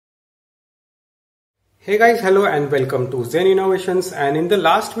Hey guys, hello and welcome to Zen Innovations. And in the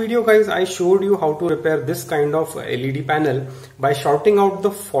last video guys, I showed you how to repair this kind of LED panel by shorting out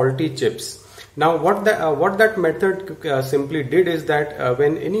the faulty chips. Now what that method simply did is that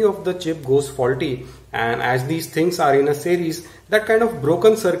when any of the chip goes faulty, and as these things are in a series, that kind of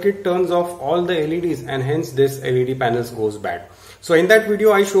broken circuit turns off all the LEDs and hence this LED panels goes bad. So in that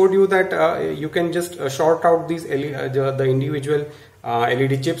video I showed you that you can just short out these the individual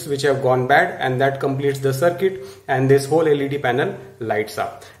LED chips which have gone bad, and that completes the circuit and this whole LED panel lights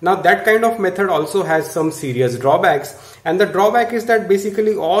up. Now that kind of method also has some serious drawbacks, and the drawback is that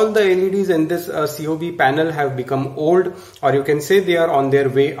basically all the LEDs in this COB panel have become old, or you can say they are on their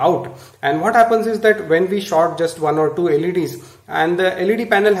way out. And what happens is that when we short just one or two LEDs, and the LED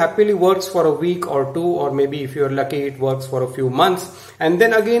panel happily works for a week or two, or maybe if you're lucky it works for a few months, and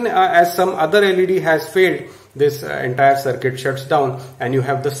then again as some other LED has failed, this entire circuit shuts down and you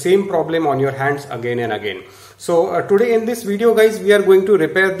have the same problem on your hands again and again. So today in this video guys, we are going to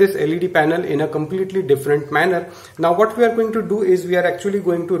repair this LED panel in a completely different manner. Now what we are going to do is we are actually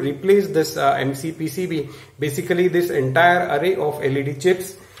going to replace this MCPCB, basically this entire array of LED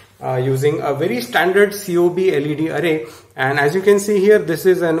chips, using a very standard COB LED array. And as you can see here, this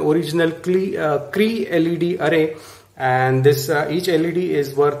is an original CREE LED array, and this each LED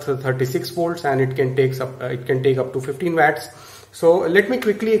is worth 36 volts and it can take up to 15 watts. So let me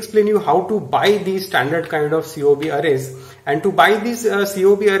quickly explain you how to buy these standard kind of COB arrays. And to buy these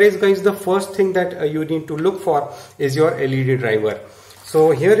COB arrays guys, the first thing that you need to look for is your LED driver.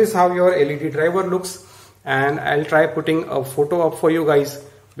 So here is how your LED driver looks, and I'll try putting a photo up for you guys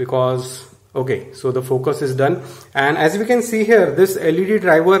because okay, so the focus is done. And as we can see here, this LED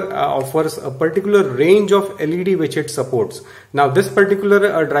driver offers a particular range of LED which it supports. Now this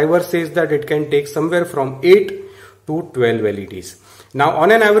particular driver says that it can take somewhere from 8 to 12 LEDs. Now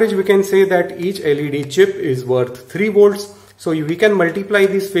on an average we can say that each LED chip is worth 3 volts. So we can multiply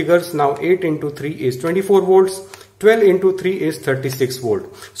these figures. Now 8 into 3 is 24 volts. 12 into 3 is 36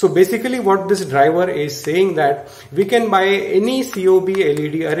 volt. So basically what this driver is saying that we can buy any COB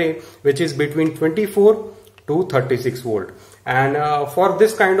LED array which is between 24 to 36 volt. And for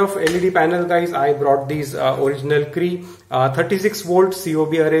this kind of LED panel guys, I brought these original CREE 36 volt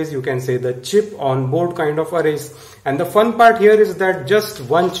COB arrays, you can say the chip on board kind of arrays. And the fun part here is that just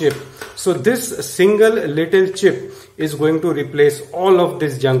one chip, so this single little chip is going to replace all of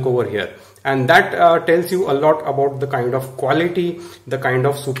this junk over here. And that tells you a lot about the kind of quality, the kind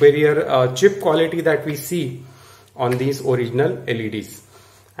of superior chip quality that we see on these original LEDs.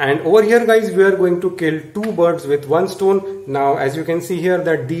 And over here guys, we are going to kill two birds with one stone. Now as you can see here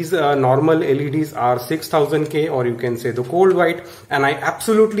that these normal LEDs are 6000K, or you can say the cold white, and I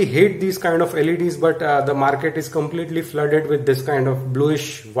absolutely hate these kind of LEDs, but the market is completely flooded with this kind of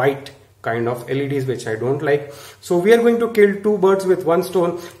bluish white kind of LEDs which I don't like. So we are going to kill two birds with one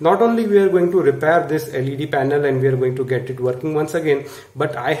stone. Not only we are going to repair this LED panel and we are going to get it working once again,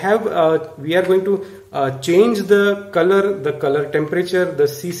 but we are going to change the color temperature, the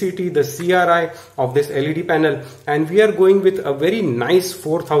CCT, the CRI of this LED panel, and we are going with a very nice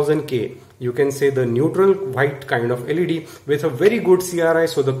 4000K. You can say the neutral white kind of LED with a very good CRI,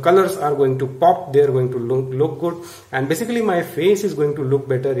 so the colors are going to pop, they are going to look good, and basically my face is going to look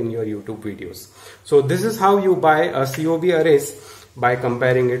better in your YouTube videos. So this is how you buy a COB arrays, by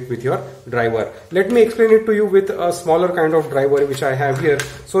comparing it with your driver. Let me explain it to you with a smaller kind of driver which I have here.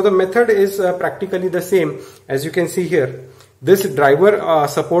 So the method is practically the same. As you can see here, this driver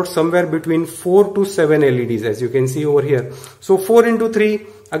supports somewhere between 4 to 7 LEDs, as you can see over here. So 4 into 3,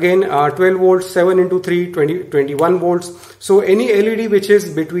 again 12 volts, 7 into 3, 21 volts. So any LED which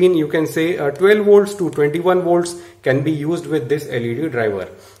is between, you can say 12 volts to 21 volts can be used with this LED driver.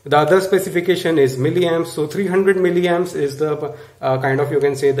 The other specification is milliamps. So 300 milliamps is the kind of, you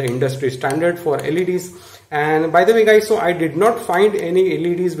can say, the industry standard for LEDs. And by the way guys, so I did not find any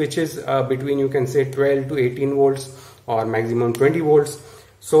LEDs which is between, you can say, 12 to 18 volts or maximum 20 volts.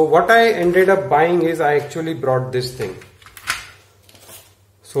 So what I ended up buying is I actually brought this thing.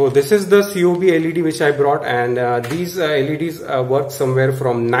 So this is the COB LED which I brought, and these LEDs work somewhere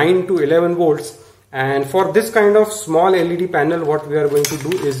from 9 to 11 volts. And for this kind of small LED panel, what we are going to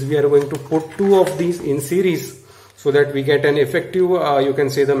do is we are going to put two of these in series so that we get an effective, you can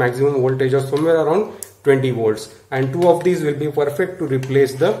say, the maximum voltage of somewhere around 20 volts. And two of these will be perfect to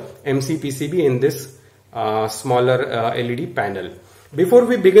replace the MCPCB in this smaller LED panel. Before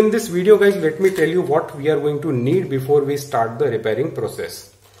we begin this video guys, let me tell you what we are going to need before we start the repairing process.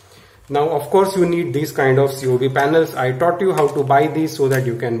 Now of course you need these kind of COB panels. I taught you how to buy these so that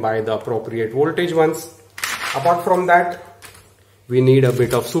you can buy the appropriate voltage ones. Apart from that, we need a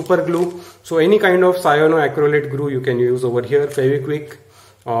bit of super glue. So any kind of cyanoacrylate glue you can use over here, Fevikwik,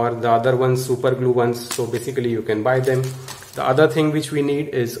 or the other ones, super glue ones. So basically you can buy them. The other thing which we need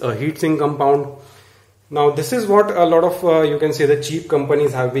is a heatsink compound. Now this is what a lot of you can say the cheap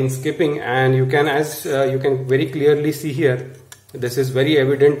companies have been skipping, and you can, as you can very clearly see here, this is very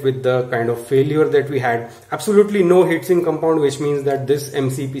evident with the kind of failure that we had. Absolutely no heatsink compound, which means that this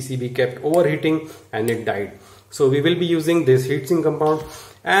MCPCB kept overheating and it died. So we will be using this heatsink compound.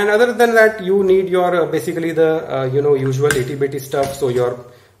 And other than that, you need your basically the usual itty bitty stuff. So your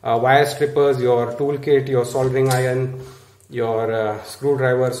wire strippers, your toolkit, your soldering iron, your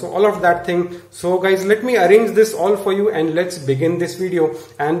screwdriver, so all of that thing. So guys, let me arrange this all for you and let's begin this video.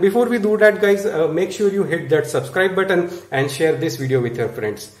 And before we do that, guys, make sure you hit that subscribe button and share this video with your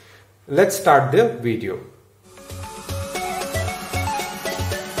friends. Let's start the video.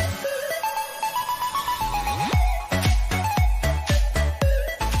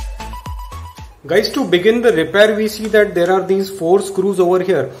 Guys, to begin the repair, we see that there are these 4 screws over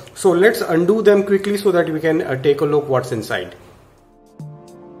here. So let's undo them quickly so that we can take a look what's inside.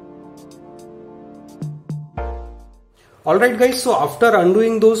 Alright guys, so after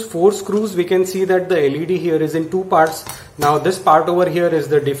undoing those 4 screws, we can see that the LED here is in 2 parts. Now this part over here is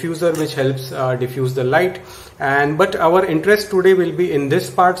the diffuser, which helps diffuse the light, but our interest today will be in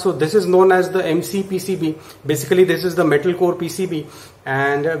this part. So this is known as the MCPCB. Basically this is the metal core PCB,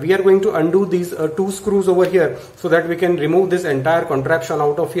 and we are going to undo these 2 screws over here so that we can remove this entire contraption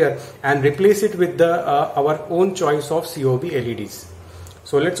out of here and replace it with the our own choice of COB LEDs.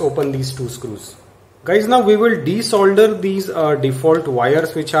 So let's open these 2 screws. Guys, now we will desolder these default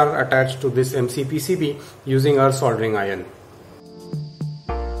wires which are attached to this MCPCB using our soldering iron.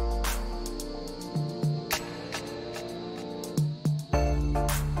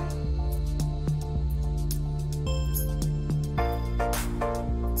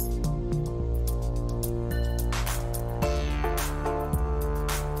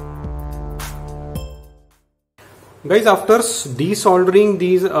 Guys, after desoldering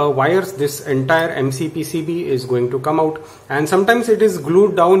these wires, this entire MCPCB is going to come out, and sometimes it is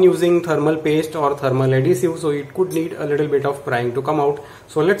glued down using thermal paste or thermal adhesive, so it could need a little bit of prying to come out.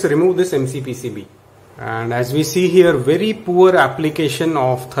 So let's remove this MCPCB. And as we see here, very poor application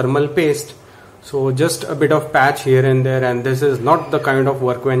of thermal paste. So just a bit of patch here and there, and this is not the kind of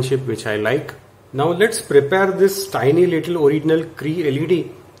workmanship which I like. Now let's prepare this tiny little original CREE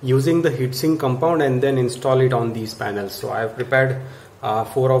LED using the heatsink compound and then install it on these panels. So I have prepared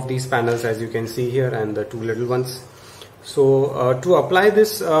 4 of these panels, as you can see here, and the 2 little ones. So to apply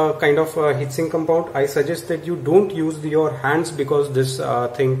this kind of heatsink compound, I suggest that you don't use your hands, because this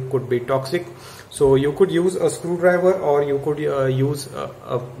thing could be toxic. So you could use a screwdriver, or you could use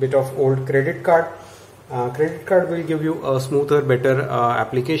a bit of old credit card. Credit card will give you a smoother, better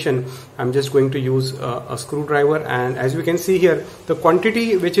application. I'm just going to use a screwdriver, and as you can see here, the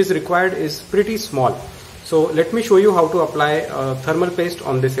quantity which is required is pretty small. So let me show you how to apply thermal paste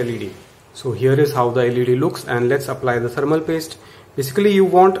on this LED. So here is how the LED looks, and let's apply the thermal paste. Basically you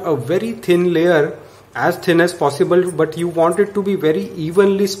want a very thin layer, as thin as possible, but you want it to be very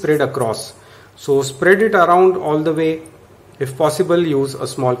evenly spread across. So spread it around all the way. If possible, use a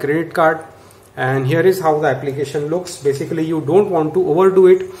small credit card. And here is how the application looks. Basically you don't want to overdo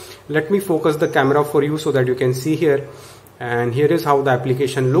it. Let me focus the camera for you so that you can see here. And here is how the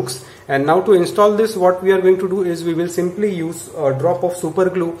application looks. And now to install this, what we are going to do is we will simply use a drop of super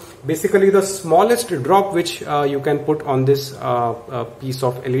glue. Basically the smallest drop which you can put on this piece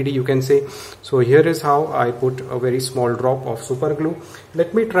of LED, you can say. So here is how I put a very small drop of super glue.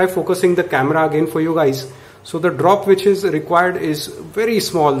 Let me try focusing the camera again for you guys. So the drop which is required is very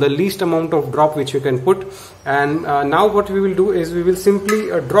small, the least amount of drop which you can put. And now what we will do is we will simply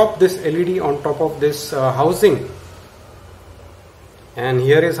drop this LED on top of this housing. And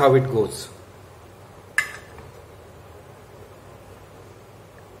here is how it goes.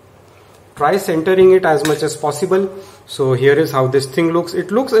 Try centering it as much as possible. So here is how this thing looks.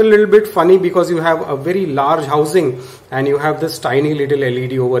 It looks a little bit funny because you have a very large housing and you have this tiny little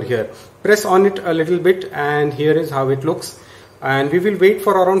LED over here. Press on it a little bit, and here is how it looks. And we will wait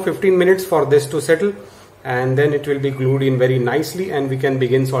for around 15 minutes for this to settle, and then it will be glued in very nicely and we can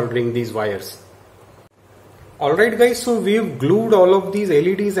begin soldering these wires. Alright guys, so we've glued all of these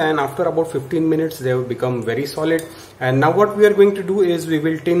LEDs, and after about 15 minutes they have become very solid. And now what we are going to do is we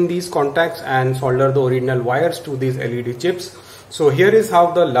will tin these contacts and solder the original wires to these LED chips. So here is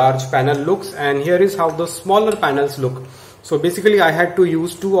how the large panel looks, and here is how the smaller panels look. So basically I had to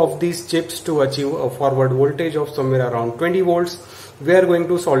use 2 of these chips to achieve a forward voltage of somewhere around 20 volts. we are going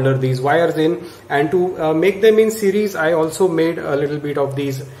to solder these wires in, and to make them in series, I also made a little bit of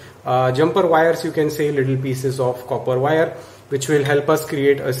these jumper wires, you can say little pieces of copper wire, which will help us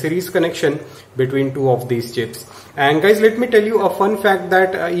create a series connection between two of these chips. And guys, let me tell you a fun fact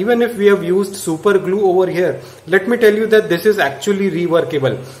that even if we have used super glue over here, let me tell you that this is actually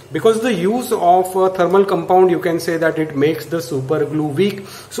reworkable, because the use of a thermal compound, you can say that it makes the super glue weak,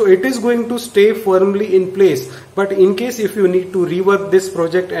 so it is going to stay firmly in place. But in case if you need to rework this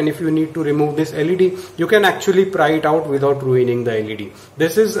project and if you need to remove this LED, you can actually pry it out without ruining the LED.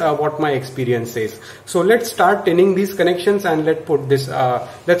 This is what my experience says. So let's start tinning these connections, and let's put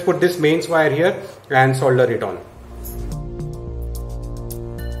this mains wire here and solder it on.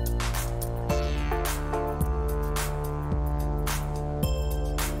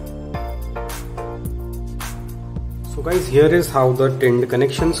 So guys, here is how the tinned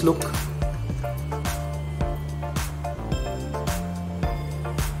connections look.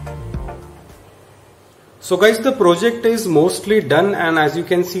 So guys, the project is mostly done, and as you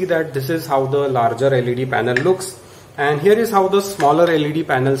can see that this is how the larger LED panel looks, and here is how the smaller LED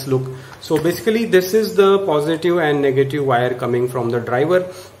panels look. So basically this is the positive and negative wire coming from the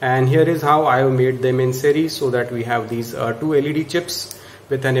driver, and here is how I have made them in series so that we have these two LED chips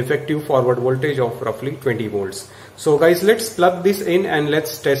with an effective forward voltage of roughly 20 volts. So guys, let's plug this in and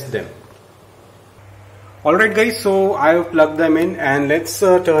let's test them. Alright guys, so I have plugged them in and let's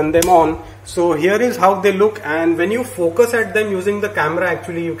turn them on. So here is how they look, and when you focus at them using the camera,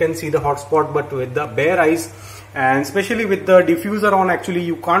 actually you can see the hotspot, but with the bare eyes and especially with the diffuser on, actually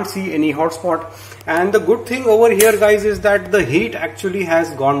you can't see any hotspot. And the good thing over here guys is that the heat actually has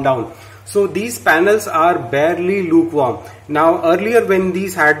gone down. So these panels are barely lukewarm. Now earlier when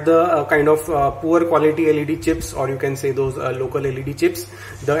these had the kind of poor quality LED chips, or you can say those local LED chips,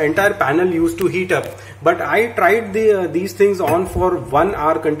 the entire panel used to heat up. But I tried these things on for 1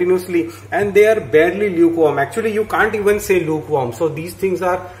 hour continuously and they are barely lukewarm. Actually you can't even say lukewarm. So these things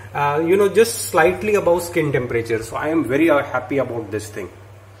are just slightly above skin temperature. So I am very happy about this thing.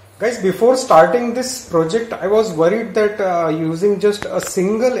 Guys, before starting this project, I was worried that using just a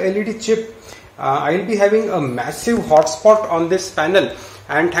single LED chip, I'll be having a massive hotspot on this panel.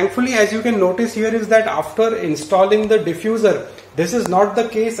 And thankfully, as you can notice here, is that after installing the diffuser, this is not the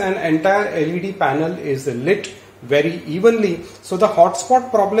case, and entire LED panel is lit very evenly. So the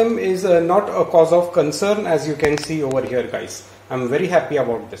hotspot problem is not a cause of concern, as you can see over here guys. I'm very happy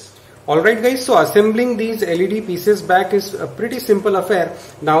about this. Alright guys, so assembling these LED pieces back is a pretty simple affair.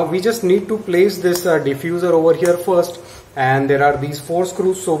 Now we just need to place this diffuser over here first, and there are these 4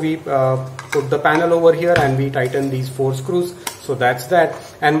 screws. So we put the panel over here and we tighten these 4 screws. So that's that.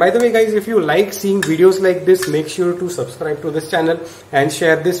 And by the way guys, if you like seeing videos like this, make sure to subscribe to this channel and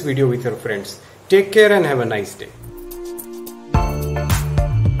share this video with your friends. Take care and have a nice day.